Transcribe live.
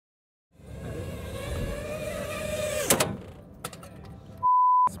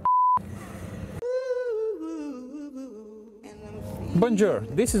Bonjour,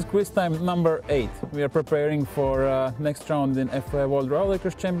 this is quiz time number 8. We are preparing for next round in FIA World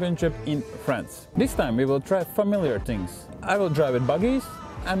Rollercoaster Championship in France. This time we will try familiar things. I will drive with buggies,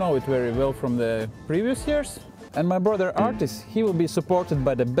 I know it very well from the previous years. And my brother Artis, he will be supported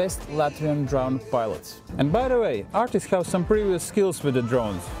by the best Latvian drone pilots. And by the way, Artis has some previous skills with the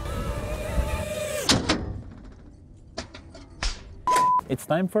drones. It's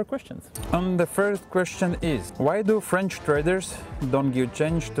time for questions. And the first question is, why do French traders don't give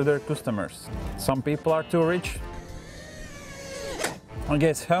change to their customers? Some people are too rich. I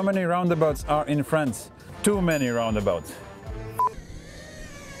guess how many roundabouts are in France? Too many roundabouts.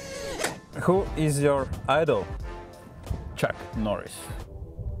 Who is your idol? Chuck Norris.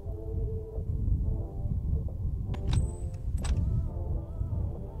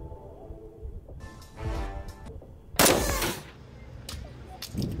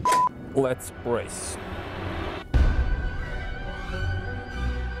 Let's race.